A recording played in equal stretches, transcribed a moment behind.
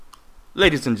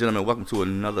Ladies and gentlemen, welcome to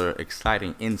another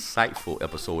exciting, insightful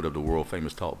episode of the world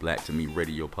famous Talk Black to Me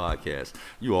radio podcast.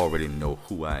 You already know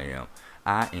who I am.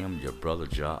 I am your brother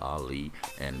Jah Ali,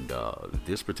 and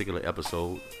this particular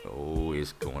episode,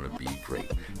 it's going to be great.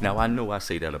 Now, I know I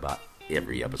say that about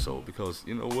every episode because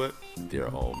you know what? They're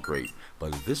all great.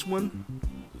 But this one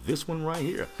right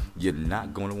here, you're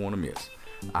not going to want to miss.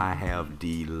 I have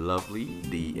the lovely,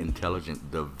 the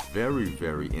intelligent, the very,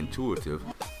 very intuitive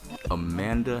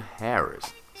Amanda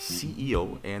Harris,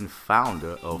 CEO and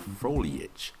founder of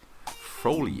Froelich.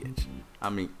 Froelich. I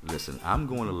mean, listen, I'm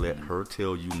going to let her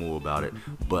tell you more about it,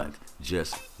 but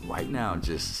just right now,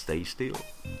 just stay still.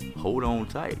 Hold on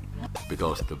tight,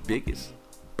 because the biggest,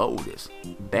 boldest,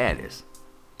 baddest,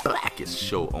 blackest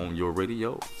show on your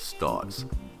radio starts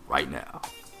right now.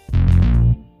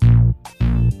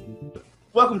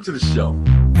 Welcome to the show.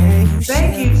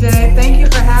 Thank you, Jay. Thank you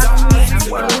for having me. I'm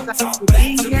so excited to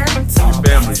be here. Your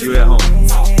family, you at home.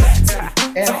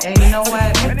 And you know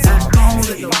what? Home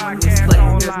is a wonderful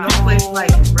place. There's no place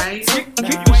like it, right? Kick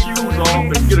your shoes off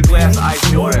and get a glass of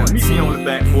ice water and meet me on the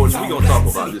back porch. We're going to talk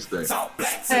about this thing.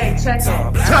 Hey, check it.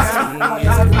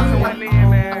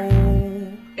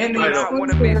 And the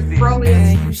exclusive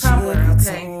Froelich tumbler,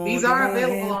 okay? These are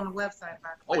available on the website.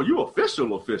 Oh, you official.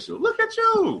 Look at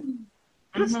you.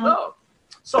 Good stuff.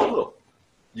 So look,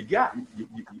 you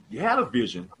had a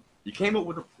vision. You came up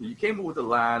with a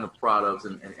line of products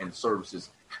and services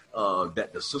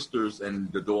that the sisters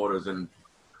and the daughters and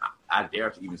I dare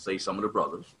to even say some of the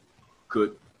brothers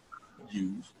could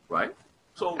use, right?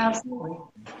 So absolutely.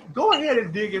 Go ahead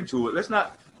and dig into it. Let's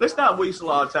not waste a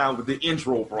lot of time with the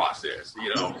intro process.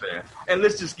 You know what I'm saying? And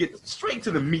let's just get straight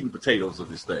to the meat and potatoes of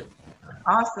this thing.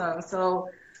 Awesome. So,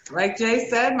 like Jay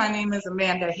said, my name is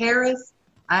Amanda Harris.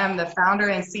 I am the founder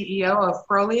and CEO of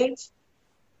Froelich.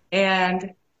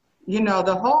 And, you know,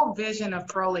 the whole vision of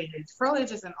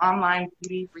Froelich is an online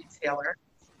beauty retailer.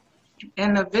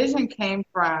 And the vision came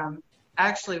from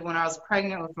actually when I was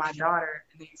pregnant with my daughter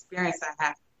and the experience I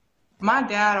had. My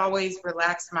dad always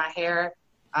relaxed my hair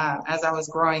as I was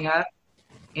growing up.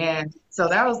 And so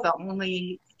that was the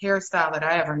only hairstyle that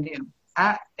I ever knew.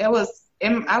 I was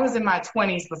in my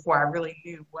 20s before I really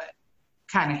knew what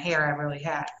kind of hair I really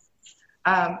had.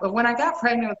 But when I got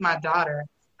pregnant with my daughter,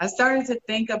 I started to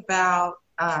think about,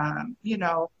 you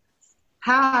know,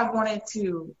 how I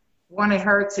wanted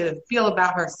her to feel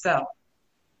about herself,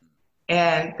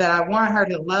 and that I wanted her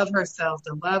to love herself,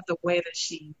 to love the way that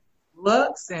she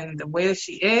looks and the way that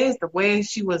she is, the way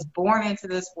she was born into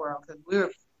this world, because we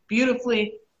were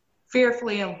beautifully,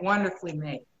 fearfully, and wonderfully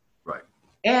made. Right.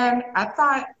 And I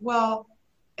thought, well,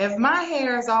 if my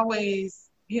hair is always,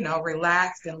 you know,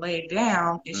 relaxed and laid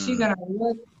down, is she going to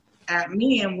look at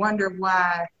me and wonder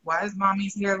why is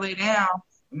mommy's hair laid down?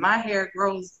 My hair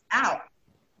grows out,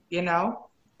 you know?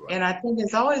 Right. And I think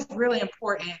it's always really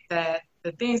important that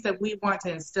the things that we want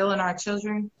to instill in our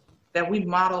children, that we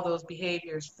model those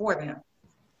behaviors for them.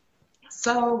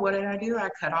 So what did I do? I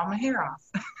cut all my hair off.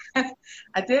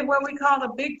 I did what we call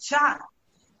a big chop.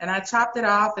 And I chopped it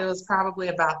off. It was probably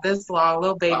about this long, a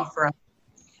little baby for us.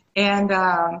 And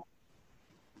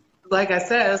like I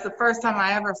said, it was the first time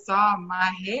I ever saw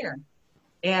my hair.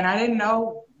 And I didn't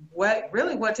know what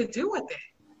to do with it.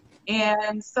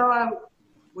 And so I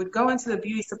would go into the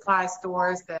beauty supply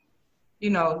stores that, you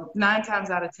know, 9 times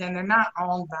out of 10, they're not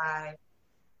owned by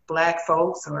Black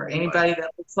folks or anybody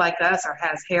that looks like us or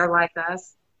has hair like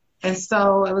us. And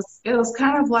so it was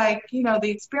kind of like, you know, the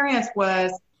experience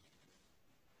was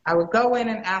I would go in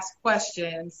and ask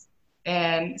questions.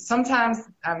 And sometimes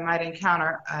I might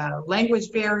encounter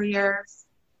language barriers,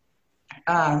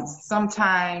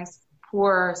 sometimes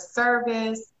poor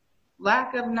service,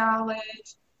 lack of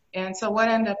knowledge. And so what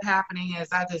ended up happening is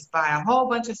I just buy a whole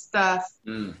bunch of stuff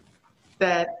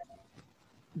that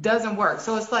doesn't work.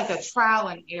 So it's like a trial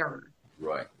and error.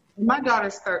 Right. My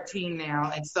daughter's 13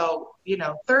 now. And so, you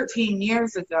know, 13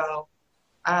 years ago,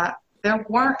 there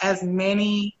weren't as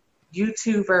many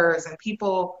YouTubers and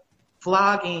people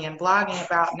vlogging and blogging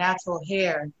about natural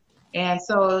hair. And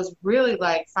so it was really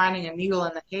like finding a needle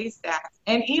in the haystack.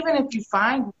 And even if you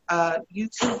find a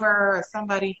YouTuber or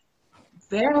somebody,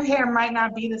 their hair might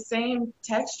not be the same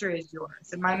texture as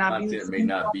yours. It might not be. It may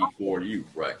not be for you,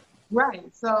 right? Right.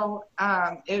 So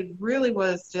it really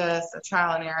was just a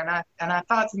trial and error. And I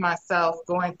thought to myself,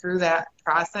 going through that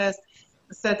process,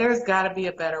 I said, there's got to be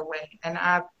a better way. And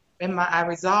I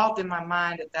resolved in my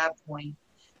mind at that point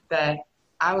that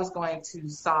I was going to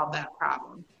solve that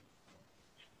problem.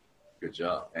 Good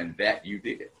job. And that you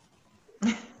did.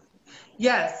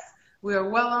 Yes, we're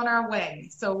well on our way.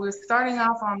 So we're starting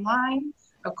off online.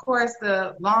 Of course,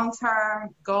 the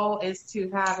long-term goal is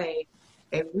to have a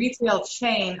a retail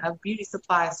chain of beauty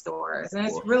supply stores. And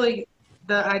it's really,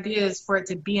 the idea is for it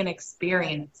to be an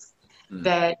experience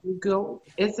that you go,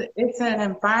 it's an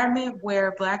environment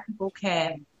where Black people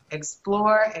can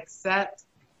explore, accept,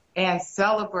 and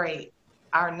celebrate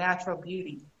our natural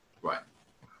beauty. Right.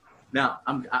 Now,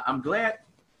 I'm glad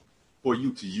for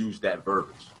you to use that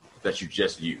verbiage that you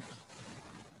just used,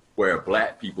 where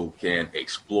Black people can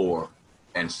explore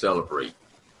and celebrate,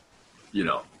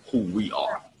 who we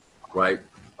are, right?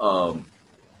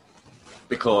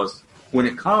 Because when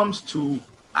it comes to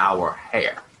our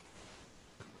hair,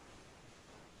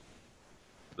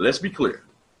 let's be clear,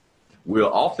 we're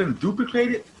often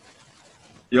duplicated,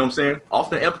 you know what I'm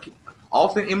saying?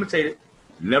 Often imitated,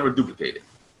 never duplicated,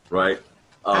 right?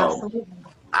 Absolutely.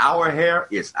 Our hair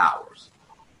is ours,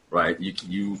 right?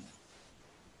 You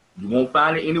won't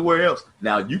find it anywhere else.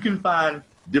 Now, you can find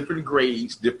different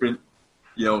grades, different,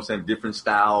 different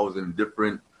styles and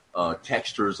different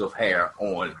textures of hair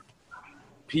on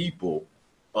people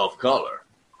of color,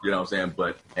 you know what I'm saying?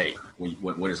 But hey,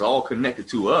 when it's all connected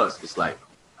to us, it's like,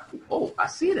 oh, I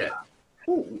see that.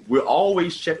 Ooh, we're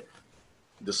always checking.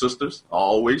 The sisters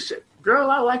always check. Girl,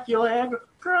 I like your hair.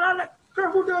 Girl,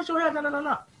 who does your hair?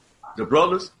 No. The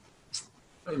brothers,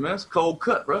 hey man, it's a cold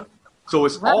cut, bro. So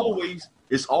it's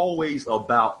always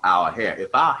about our hair.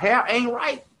 If our hair ain't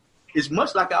right, it's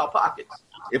much like our pockets.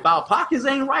 If our pockets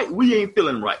ain't right, we ain't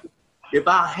feeling right. If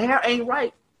our hair ain't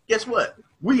right, guess what?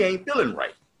 We ain't feeling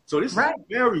right. So this is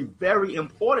very, very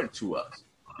important to us.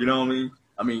 You know what I mean?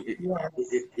 I mean,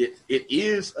 it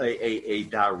is a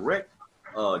direct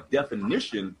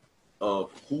definition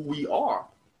of who we are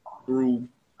through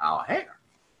our hair.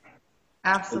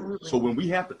 Absolutely. So when we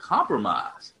have to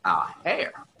compromise our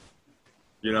hair,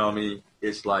 you know what I mean?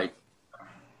 It's like,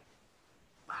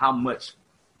 how much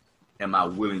am I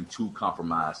willing to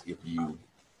compromise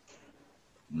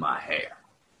my hair?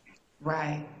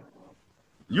 Right.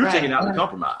 You're taking out the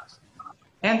compromise.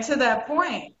 And to that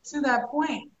point,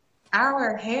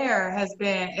 our hair has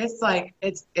been,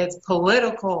 it's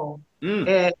political.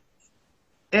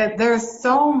 There's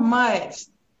so much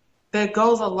that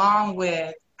goes along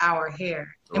with our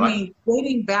hair. Right. I mean,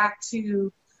 dating back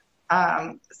to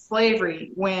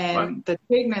slavery, when the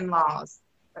Tignon laws,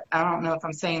 I don't know if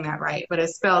I'm saying that right, but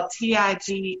it's spelled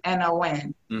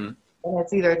Tignon. And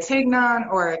it's either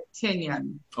Tignon or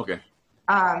Tignon. Okay.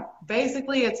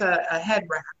 Basically, it's a head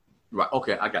wrap. Right.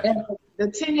 Okay, I got you. And the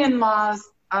Tignon laws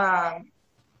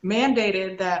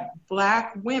mandated that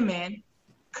Black women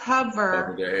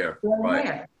cover their hair.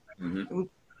 Hair. Mm-hmm.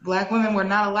 Black women were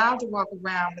not allowed to walk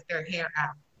around with their hair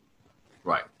out.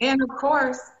 Right. And of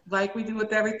course, like we do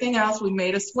with everything else, we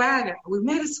made a swag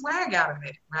out of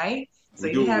it, right? So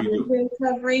you have your head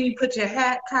covering, you put your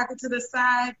hat, cock it to the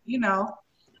side, and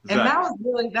that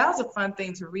was a fun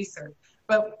thing to research.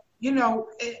 But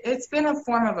it's been a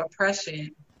form of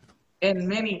oppression in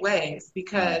many ways,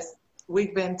 because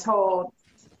we've been told,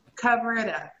 cover it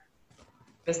up.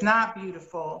 It's not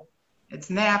beautiful. It's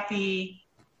nappy.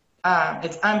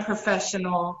 It's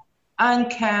unprofessional,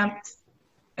 unkempt,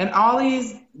 and all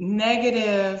these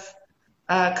negative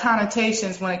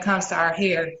connotations when it comes to our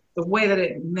hair, the way that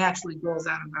it naturally grows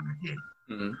out of our head.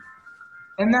 Mm-hmm.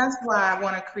 And that's why I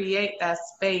want to create that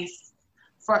space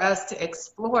for us to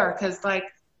explore. Because,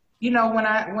 when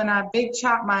I big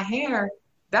chopped my hair,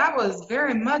 that was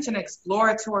very much an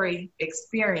exploratory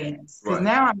experience. Because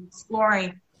now I'm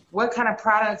exploring what kind of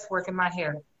products work in my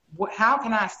hair. How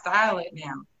can I style it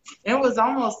now? It was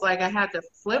almost like I had to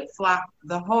flip-flop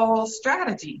the whole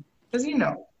strategy. Because,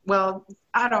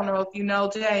 I don't know if you know,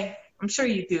 Jay. I'm sure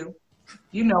you do.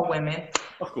 You know women.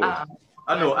 Of course.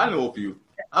 I know a few.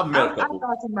 I've met a couple.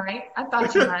 I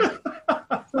thought you might.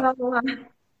 So,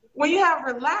 when you have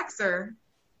relaxer,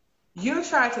 you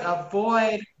try to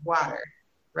avoid water,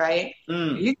 right?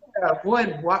 You try to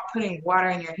avoid putting water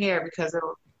in your hair because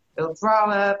it'll draw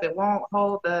up. It won't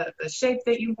hold the shape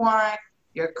that you want.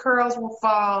 Your curls will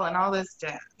fall and all this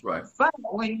jazz. Right. But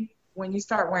when you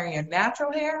start wearing your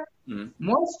natural hair,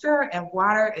 moisture and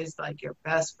water is like your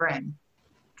best friend.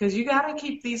 Because you got to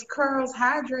keep these curls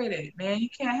hydrated, man. You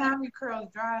can't have your curls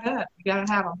dried up. You got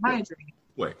to have them hydrated.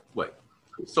 Wait.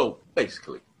 So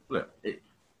basically, look,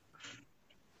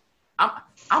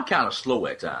 I'm kind of slow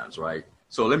at times, right?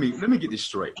 So let me get this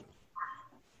straight.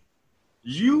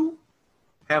 You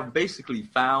have basically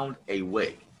found a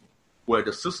way where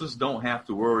the sisters don't have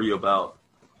to worry about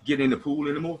getting in the pool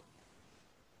anymore?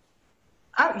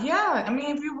 Yeah. I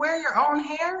mean, if you wear your own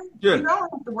hair, you don't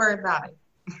have to worry about it.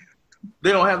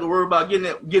 They don't have to worry about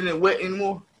getting it wet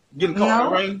anymore? Getting caught in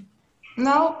the rain?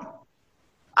 No.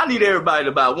 I need everybody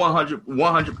to buy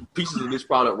 100 pieces of this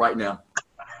product right now.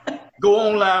 Go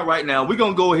online right now. We're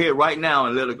going to go ahead right now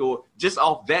and let her go. Just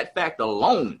off that fact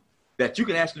alone, that you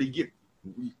can actually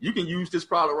you can use this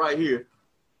product right here,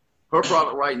 her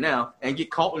product right now, and get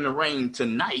caught in the rain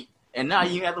tonight, and now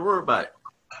you ain't have to worry about it.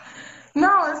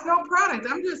 No, it's no product.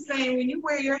 I'm just saying when you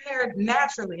wear your hair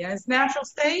naturally in its natural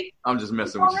state, I'm just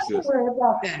messing with you, sis. Don't worry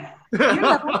about that. You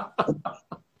know?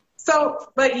 So,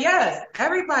 but yes,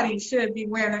 everybody should be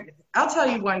wearing it. I'll tell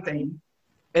you one thing,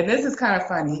 and this is kind of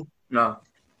funny. No.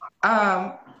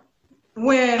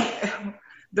 When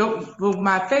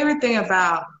my favorite thing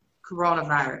about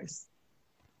coronavirus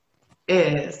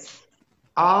is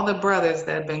all the brothers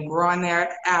that have been growing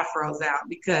their afros out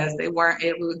because they weren't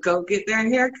able to go get their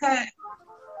hair cut.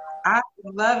 I'm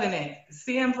loving it.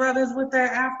 Seeing brothers with their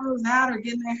afros out or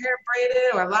getting their hair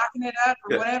braided or locking it up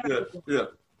or whatever. Yeah.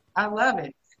 I love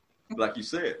it. Like you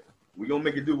said, we're going to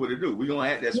make it do what it do. We're going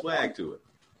to add that swag to it.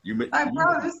 Just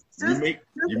edge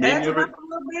it up a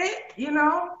little bit, you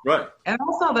know? Right. And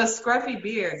also the scruffy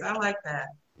beards. I like that.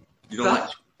 You don't like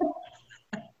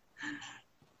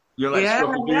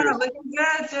scruffy beards? Yeah, looking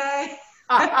good, Jay.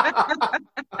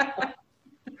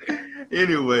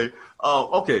 Anyway,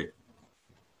 okay.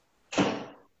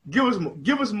 Give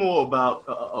us more about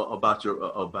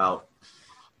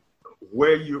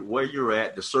where you're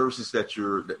at, the services that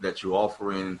you're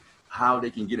offering, how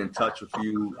they can get in touch with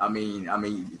you. I mean,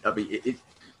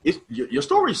 your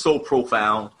story is so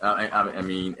profound. I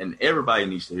mean, and everybody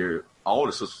needs to hear it. All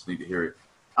the sisters need to hear it.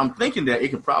 I'm thinking that it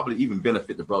can probably even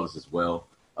benefit the brothers as well.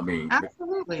 I mean,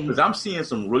 absolutely, because I'm seeing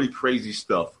some really crazy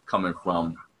stuff coming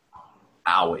from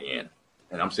our end,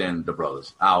 and I'm saying the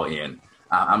brothers, our end.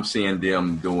 I'm seeing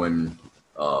them doing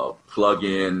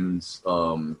plug-ins,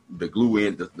 the glue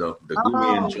in, the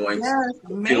glue in joints,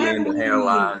 fill in the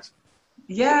hairlines.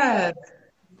 Yes.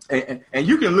 And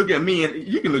you can look at me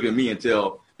and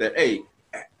tell that, hey,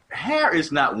 hair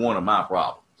is not one of my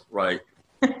problems, right?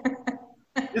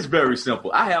 It's very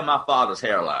simple. I have my father's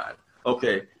hairline.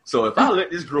 Okay, so if I let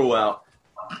this grow out,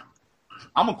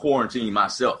 I'm gonna quarantine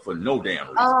myself for no damn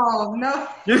reason. Oh no.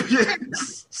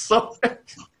 So,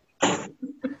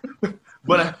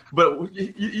 but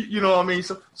you know what I mean.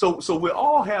 So we're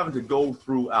all having to go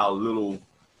through our little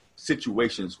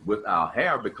situations with our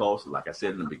hair because, like I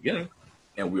said in the beginning,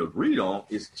 and we agreed on,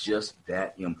 it's just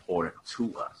that important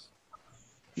to us.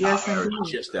 Yes, our hair is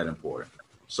just that important.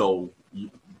 So,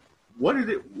 what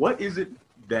is it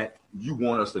that you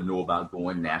want us to know about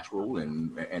going natural,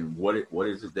 and what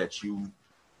is it that you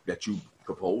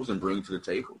propose and bring to the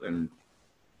table, and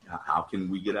how can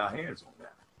we get our hands on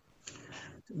that?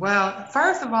 Well,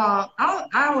 first of all, I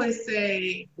always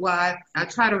say, I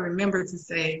try to remember to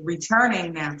say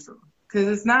returning natural, because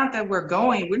it's not that we're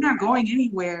not going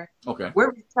anywhere. Okay.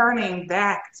 We're returning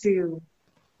back to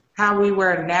how we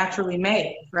were naturally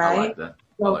made, right? I like that.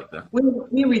 So I like that.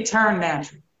 We return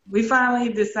natural. We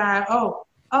finally decide,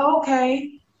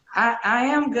 okay, I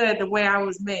am good the way I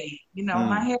was made. You know,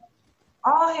 my hair,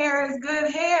 all hair is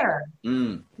good hair.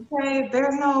 Okay,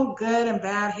 there's no good and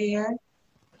bad hair.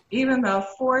 Even the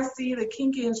 4C, the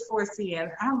kinkiest 4C,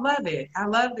 and I love it. I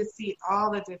love to see all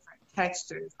the different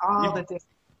textures, the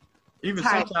different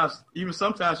types. Even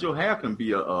sometimes your hair can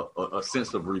be a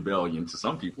sense of rebellion to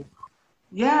some people.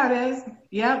 Yeah, it is.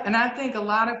 Yep. And I think a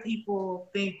lot of people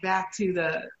think back to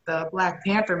the Black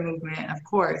Panther movement, of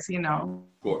course, you know.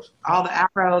 Of course. All the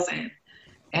afros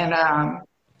and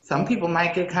some people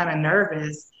might get kind of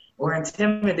nervous or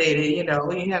intimidated, you know,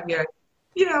 when you have your,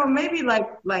 you know, maybe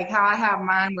like how I have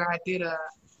mine where I did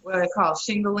what they call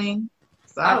shingling.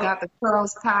 So I got the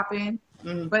curls popping.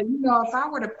 Mm-hmm. But, you know, if I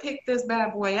were to pick this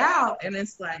bad boy out and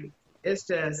it's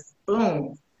just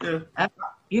boom. Yeah.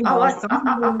 You know, I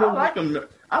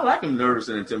like them nervous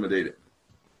and intimidated.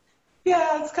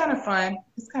 Yeah, it's kind of fun.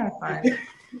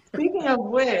 Speaking of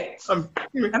which,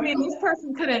 I mean, this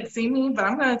person couldn't see me, but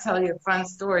I'm going to tell you a fun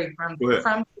story from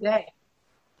today.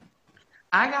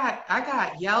 I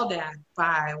got yelled at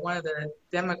by one of the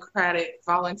Democratic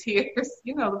volunteers.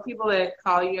 You know, the people that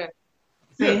call you and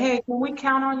say, "Hey, can we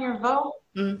count on your vote?"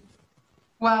 Mm-hmm.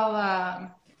 Well,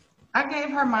 I gave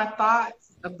her my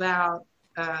thoughts about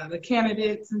the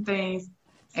candidates and things,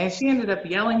 and she ended up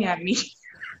yelling at me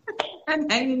and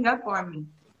hanging up on me.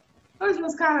 Which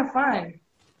was kind of fun.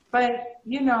 But,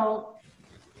 you know,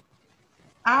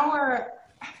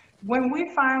 when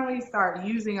we finally start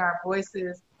using our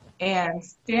voices and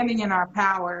standing in our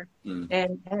power,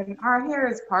 and our hair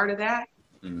is part of that,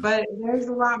 but there's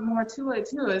a lot more to it,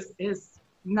 too. It's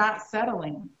not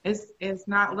settling. It's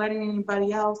not letting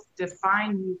anybody else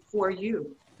define you for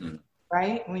you,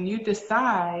 right? When you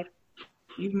decide,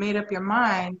 you've made up your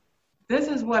mind, this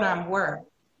is what I'm worth,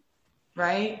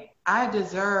 right? I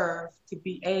deserve to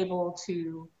be able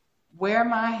to wear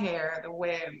my hair the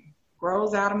way it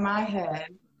grows out of my head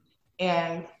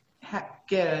and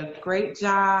get a great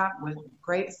job with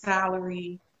great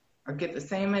salary or get the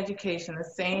same education, the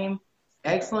same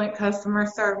excellent customer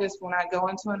service when I go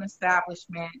into an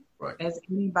establishment Right. as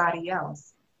anybody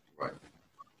else. Right.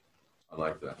 I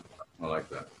like that. I like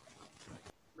that.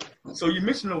 So you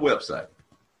mentioned the website.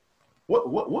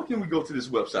 What can we go to this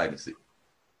website and see?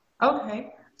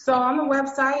 Okay. So on the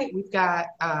website, we've got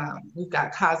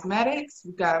cosmetics.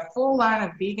 We've got a full line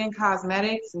of vegan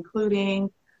cosmetics, including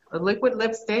a liquid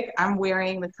lipstick. I'm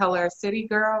wearing the color City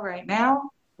Girl right now.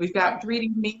 We've got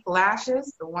 3D mink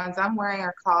lashes. The ones I'm wearing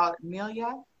are called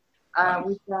Amelia.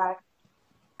 We've got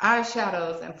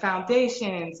eyeshadows and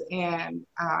foundations, and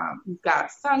we've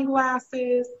got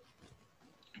sunglasses.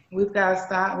 We've got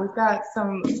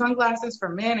some sunglasses for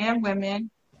men and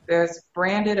women. There's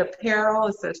branded apparel.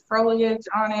 It says Foliage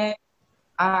on it.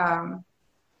 What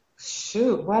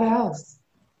else?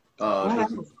 What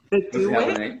else?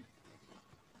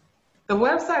 The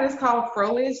website is called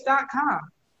Frolige.com.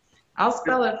 I'll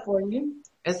spell it for you.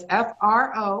 It's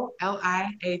FROLIAGE.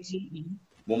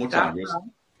 One more time,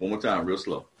 real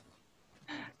slow.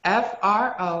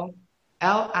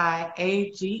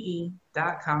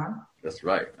 FROLIAGE.com. That's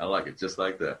right. I like it just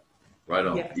like that. Right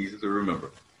on. Yes. Easy to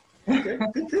remember. Okay,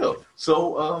 good deal.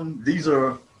 So these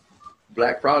are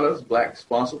Black products, Black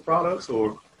sponsored products,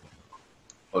 or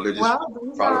they're just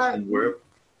products from where?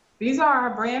 These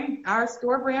are our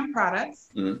store brand products.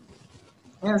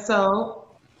 Mm-hmm. And so,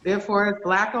 therefore, it's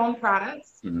Black-owned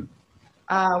products.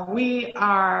 Mm-hmm. We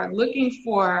are looking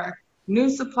for new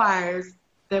suppliers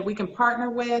that we can partner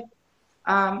with.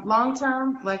 Long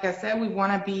term, like I said, we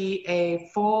want to be a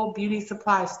full beauty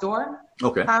supply store.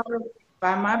 Okay. However,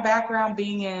 by my background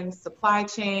being in supply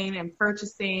chain and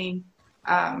purchasing,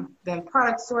 then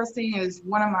product sourcing is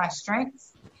one of my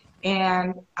strengths.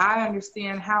 And I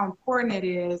understand how important it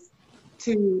is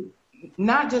to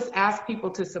not just ask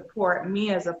people to support me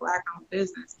as a Black-owned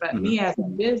business, but me as a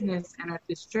business and a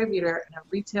distributor and a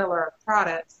retailer of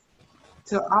products,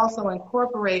 to also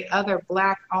incorporate other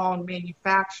Black-owned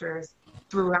manufacturers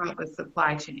throughout the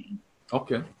supply chain.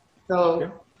 Okay.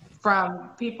 So from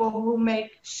people who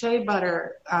make shea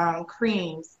butter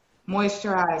creams,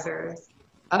 moisturizers,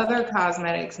 other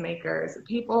cosmetics makers,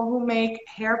 people who make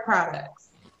hair products,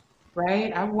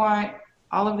 right? I want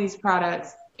all of these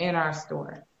products in our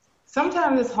store.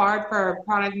 Sometimes it's hard for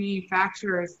product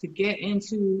manufacturers to get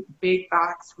into big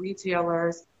box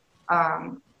retailers.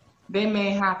 They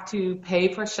may have to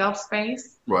pay for shelf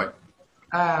space. Right.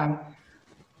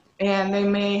 And they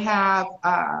may have,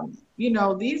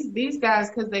 these guys,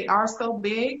 because they are so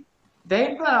big,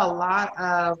 they put a lot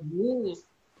of rules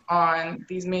on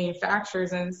these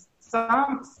manufacturers, and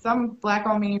some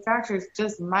Black-owned manufacturers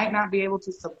just might not be able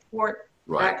to support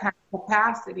that kind of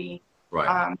capacity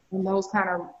and those kind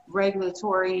of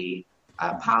regulatory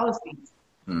policies.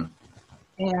 And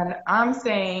I'm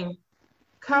saying,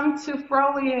 come to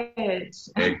Frolige.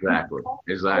 Exactly.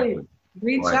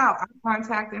 Reach out. Our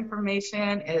contact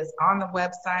information is on the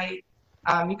website.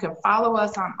 You can follow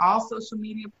us on all social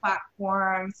media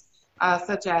platforms,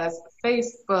 such as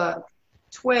Facebook,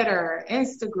 Twitter,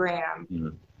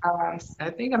 Instagram. I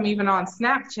think I'm even on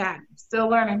Snapchat. Still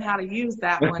learning how to use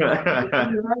that one.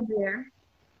 Right there.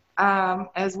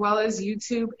 As well as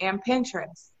YouTube and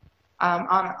Pinterest.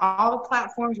 On all the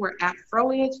platforms, we're at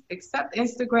Frolige, except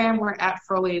Instagram, we're at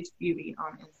Frolige Beauty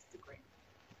on Instagram.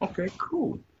 Okay,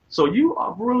 cool. So you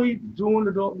are really doing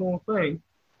the doggone thing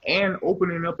and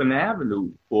opening up an avenue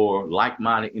for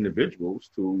like-minded individuals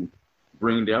to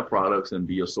bring their products and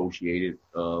be associated,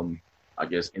 I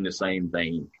guess, in the same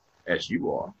vein as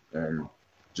you are, and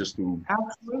just to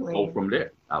go from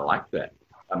there. I like that.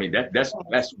 I mean, that's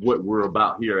what we're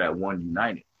about here at One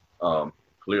United.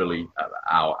 Clearly,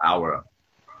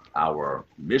 our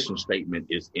mission statement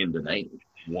is in the name,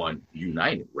 One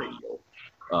United Radio.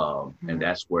 And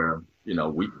that's where,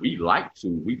 we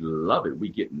love it. We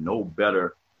get no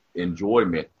better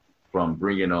enjoyment from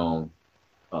bringing on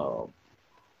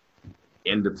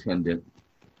independent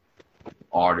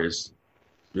artists,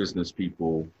 business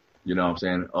people,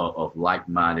 of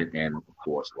like-minded and, of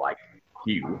course, like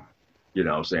you,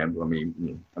 I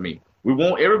mean, we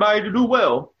want everybody to do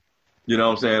well,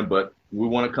 but we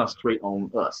want to concentrate on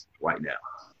us right now.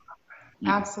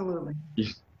 Absolutely.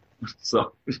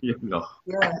 So,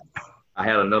 Yes. I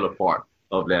had another part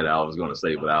of that I was going to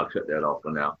say, but I'll cut that off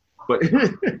for now. But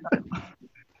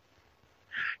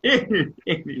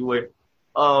anyway,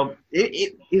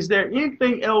 is there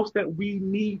anything else that we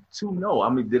need to know? I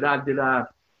mean, did I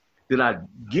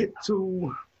get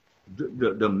to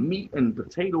the meat and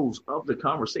potatoes of the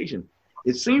conversation.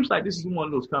 It seems like this is one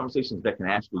of those conversations that can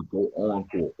actually go on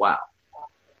for a while,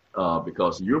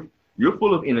 because you're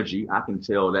full of energy. I can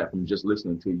tell that from just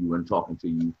listening to you and talking to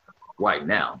you right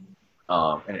now.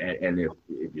 And if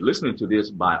you're listening to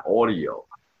this by audio,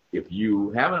 if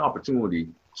you have an opportunity,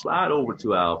 slide over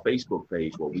to our Facebook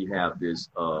page where we have this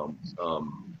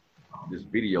this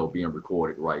video being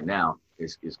recorded right now.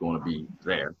 It's going to be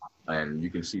there, and you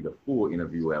can see the full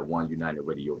interview at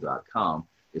oneunited.radio.com.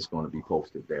 It's going to be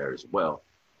posted there as well.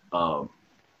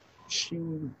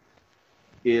 She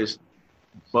is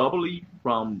bubbly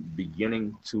from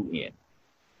beginning to end.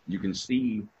 You can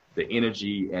see the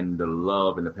energy and the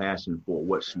love and the passion for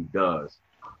what she does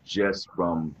just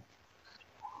from,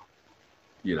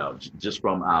 just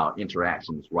from our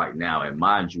interactions right now. And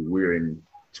mind you, we're in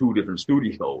 2 different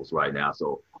studios right now.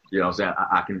 So, what I'm saying,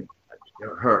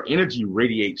 her energy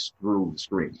radiates through the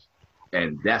screen,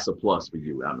 and that's a plus for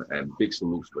you. And big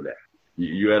salutes for that.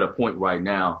 You're at a point right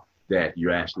now that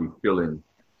you're actually feeling,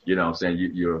 what I'm saying,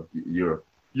 you're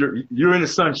in the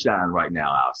sunshine right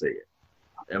now, I'll say it.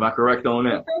 Am I correct on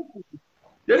that?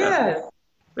 Yeah. Yes.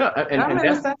 Yeah, I'm in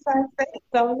the sunshine state,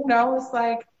 so it's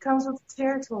like comes with the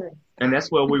territory. And that's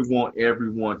where we want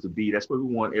everyone to be. That's where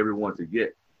we want everyone to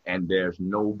get. And there's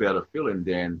no better feeling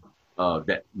than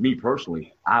that. Me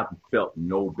personally, I've felt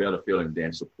no better feeling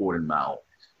than supporting my own.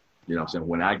 What I'm saying?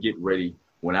 When I get ready,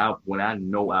 when I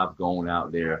know I've gone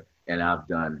out there and I've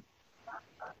done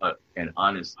an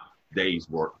honest day's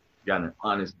work, got an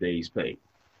honest day's pay,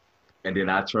 and then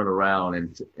I turn around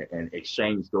and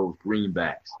exchange those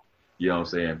greenbacks, what I'm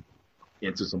saying,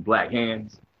 into some black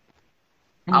hands,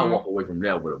 I walk away from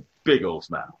there with a big old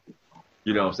smile.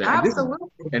 What I'm saying?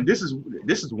 Absolutely. And this is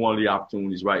one of the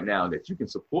opportunities right now that you can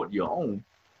support your own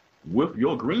with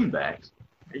your greenbacks.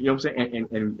 What I'm saying?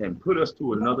 And put us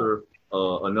to another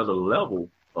level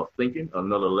of thinking,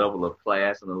 another level of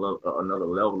class, and another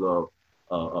level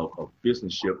of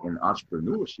businessship and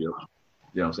entrepreneurship.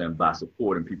 What I'm saying? By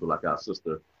supporting people like our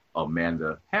sister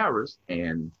Amanda Harris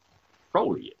and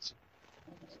Foliage.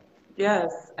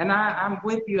 Yes, and I'm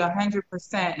with you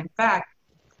 100%. In fact,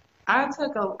 I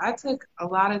took a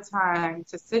lot of time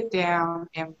to sit down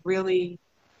and really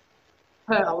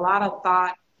put a lot of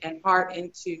thought and heart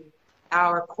into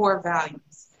our core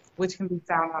values, which can be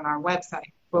found on our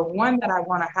website. But one that I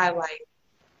want to highlight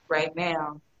right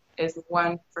now is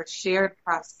one for shared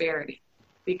prosperity,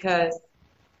 because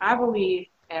I believe,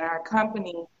 and our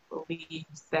company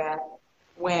believes, that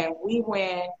when we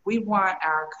win, we want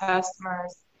our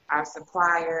customers, our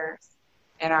suppliers,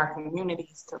 and our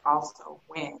communities to also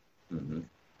win. Mm-hmm.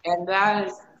 And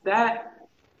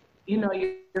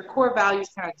your core values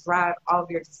kind of drive all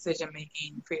of your decision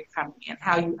making for your company and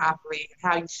how you operate and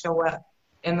how you show up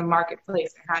in the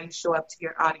marketplace and how you show up to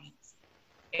your audience.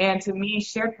 And to me,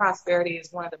 shared prosperity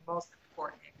is one of the most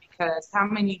important, because how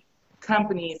many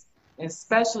companies,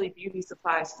 especially beauty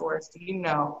supply stores, do you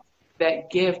know that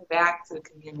give back to the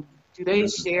community? Do they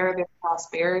share their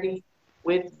prosperity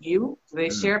with you? Do they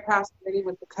share prosperity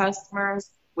with the customers,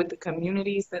 with the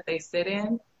communities that they sit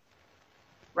in?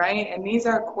 Right? And these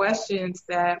are questions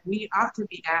that we ought to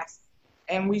be asking,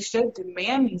 and we should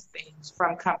demand these things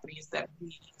from companies that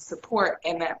we support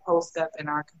and that post up in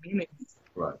our communities.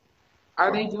 Right.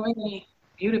 Are they doing any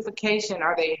beautification?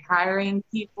 Are they hiring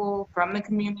people from the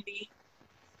community?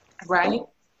 Right?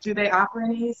 Do they offer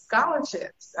any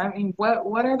scholarships? I mean,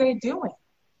 what are they doing?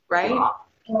 Right?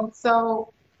 And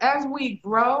so as we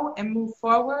grow and move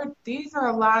forward, these are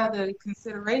a lot of the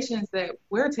considerations that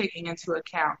we're taking into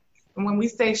account. And when we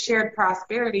say shared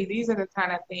prosperity, these are the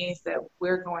kind of things that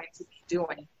we're going to be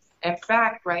doing. In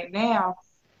fact, right now,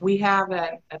 we have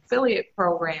an affiliate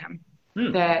program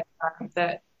that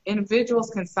individuals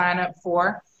can sign up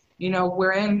for.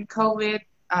 We're in COVID,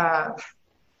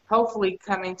 hopefully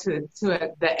coming to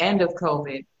the end of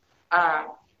COVID.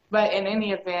 But in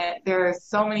any event, there are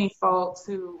so many folks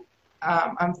who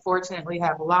unfortunately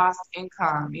have lost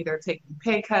income, either taking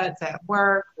pay cuts at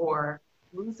work or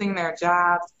losing their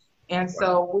jobs. And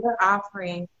so we're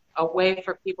offering a way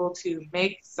for people to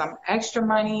make some extra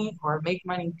money or make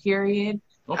money, period.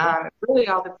 Okay. It really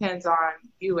all depends on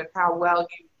you and how well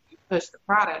you push the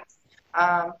products.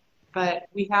 But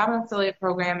we have an affiliate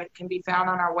program. It can be found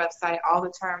on our website, all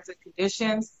the terms and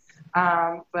conditions.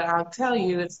 But I'll tell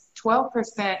you, it's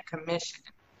 12% commission.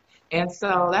 And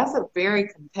so that's a very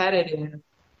competitive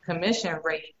commission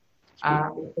rate,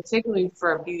 particularly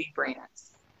for beauty brands.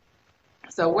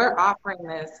 So we're offering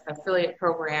this affiliate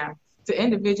program to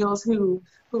individuals who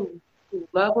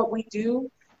love what we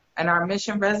do and our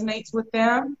mission resonates with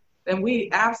them. Then we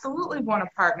absolutely want to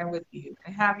partner with you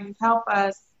and have you help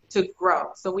us to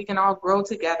grow, so we can all grow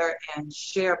together and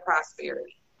share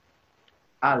prosperity.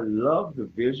 I love the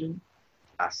vision.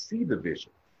 I see the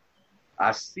vision.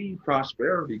 I see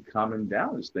prosperity coming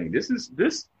down this thing. This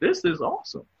is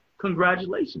awesome.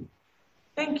 Congratulations.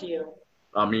 Thank you.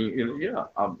 I mean, yeah,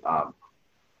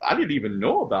 I didn't even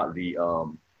know about the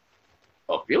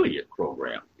affiliate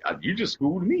program. You just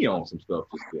schooled me on some stuff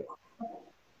just there.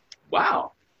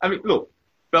 Wow. I mean, look,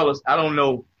 fellas, I don't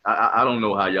know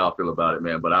how y'all feel about it,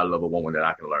 man, but I love a woman that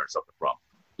I can learn something from.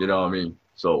 You know what I mean?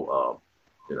 So,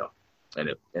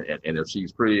 and if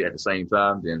she's pretty at the same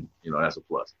time, then, that's a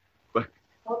plus. But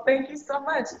well, thank you so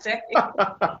much, Jay.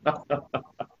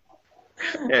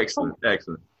 Excellent.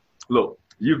 Look,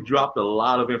 you've dropped a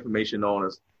lot of information on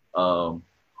us,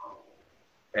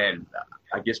 and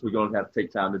I guess we're going to have to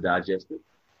take time to digest it.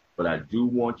 But I do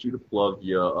want you to plug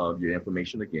your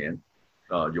information again,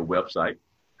 your website,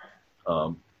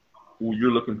 who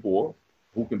you're looking for,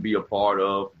 who can be a part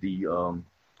of the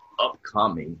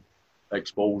upcoming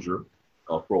exposure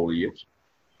of foliage,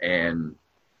 and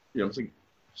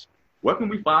where can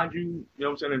we find you?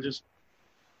 And just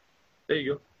there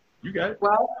you go. You got it.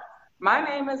 Well, my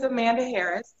name is Amanda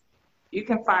Harris. You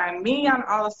can find me on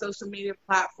all the social media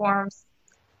platforms.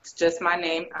 It's just my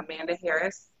name, Amanda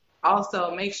Harris.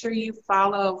 Also, make sure you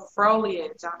follow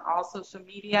Foliage on all social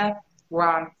media. We're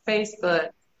on Facebook,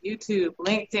 YouTube,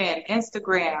 LinkedIn,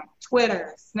 Instagram,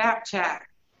 Twitter, Snapchat,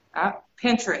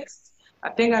 Pinterest. I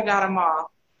think I got them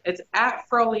all. It's at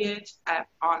Foliage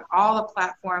on all the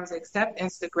platforms except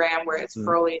Instagram, where it's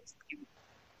Foliage Beauty.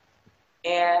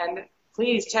 And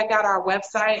please check out our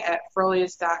website at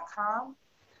foliage.com.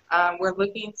 We're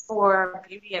looking for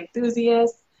beauty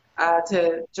enthusiasts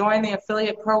to join the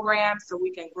affiliate program so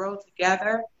we can grow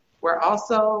together. We're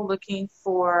also looking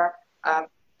for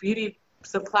beauty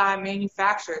supply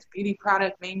manufacturers, beauty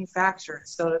product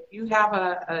manufacturers. So if you have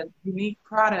a unique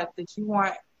product that you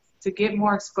want to get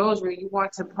more exposure, you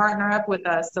want to partner up with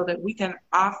us so that we can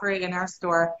offer it in our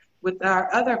store with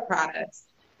our other products,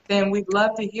 then we'd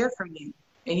love to hear from you.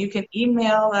 And you can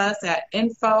email us at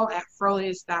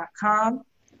info@foliage.com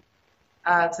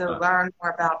to learn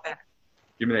more about that.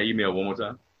 Give me that email one more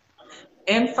time.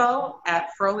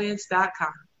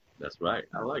 info@foliage.com. That's right.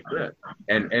 I like that.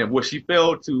 And what she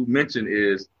failed to mention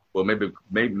is, well, maybe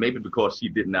because she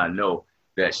did not know,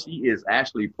 that she is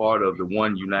actually part of the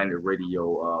One United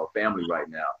Radio family right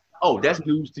now. Oh, that's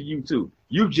news to you too.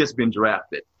 You've just been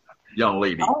drafted, young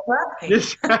lady. All right.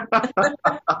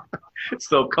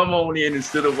 So come on in and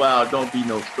sit a while. Don't be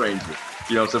no stranger.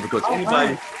 You know what I'm saying? Because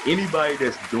anybody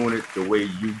that's doing it the way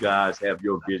you guys have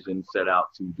your vision set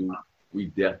out to do, we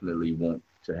definitely want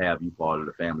to have you part of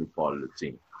the family, part of the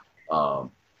team.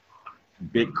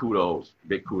 Big kudos.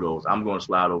 I'm going to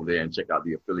slide over there and check out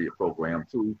the affiliate program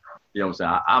too. You know what I'm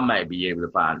saying? I might be able to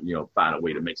find a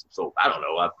way to make some soap. I don't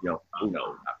know. Who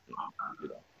knows?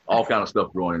 All kind of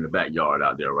stuff growing in the backyard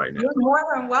out there right now. You're more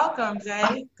than welcome,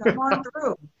 Jay. Come on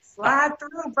through. Slide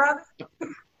through, brother.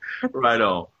 Right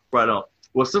on.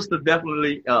 Well, sister,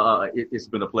 definitely, it's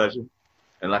been a pleasure.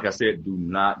 And like I said, do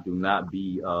not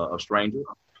be a stranger.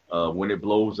 When it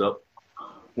blows up,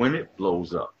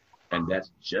 and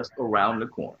that's just around the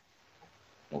corner.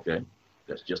 Okay?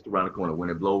 That's just around the corner. When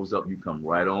it blows up, you come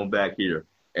right on back here,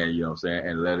 and you know what I'm saying,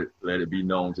 and let it be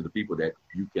known to the people that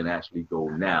you can actually go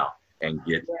now and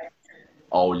get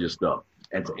all your stuff.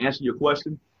 And to answer your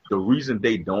question, the reason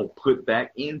they don't put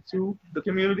that into the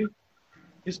community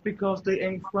is because they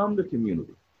ain't from the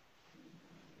community.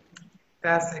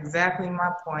 That's exactly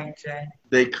my point, Jay.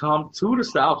 They come to the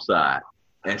South Side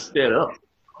and set up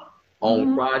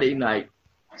on Friday night,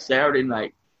 Saturday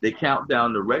night. They count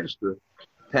down the register,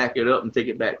 pack it up, and take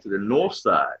it back to the North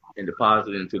Side and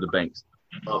deposit it into the banks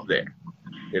up there.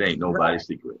 It ain't nobody's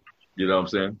secret. You know what I'm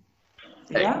saying?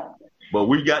 Yeah. Hey, but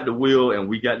we got the will and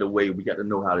we got the way. We got to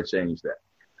know how to change that.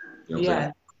 You know what I'm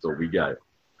saying? So we got it.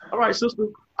 All right, sister.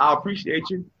 I appreciate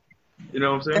you. You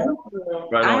know what I'm saying?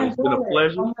 Right on. It's been a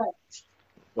pleasure.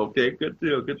 Okay, good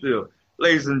deal.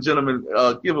 Ladies and gentlemen,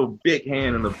 give a big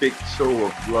hand and a big show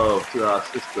of love to our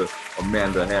sister,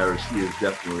 Amanda Harris. She is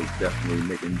definitely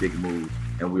making big moves,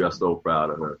 and we are so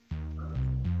proud of her.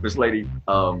 Miss Lady,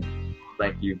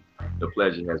 thank you. The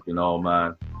pleasure has been all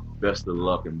mine. Best of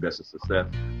luck and best of success.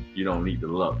 You don't need the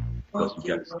luck because you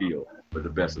got the skill, but the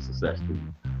best of success to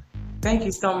you. Thank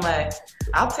you so much.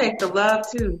 I'll take the love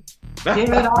too. Give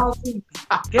it all to me.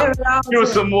 Give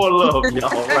us some more love,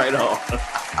 y'all. Right on.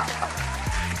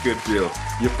 Good deal.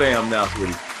 Your fam now,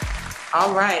 sweetie.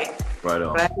 All right. Right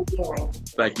on. Glad to hear it.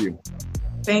 Thank you.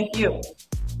 Thank you.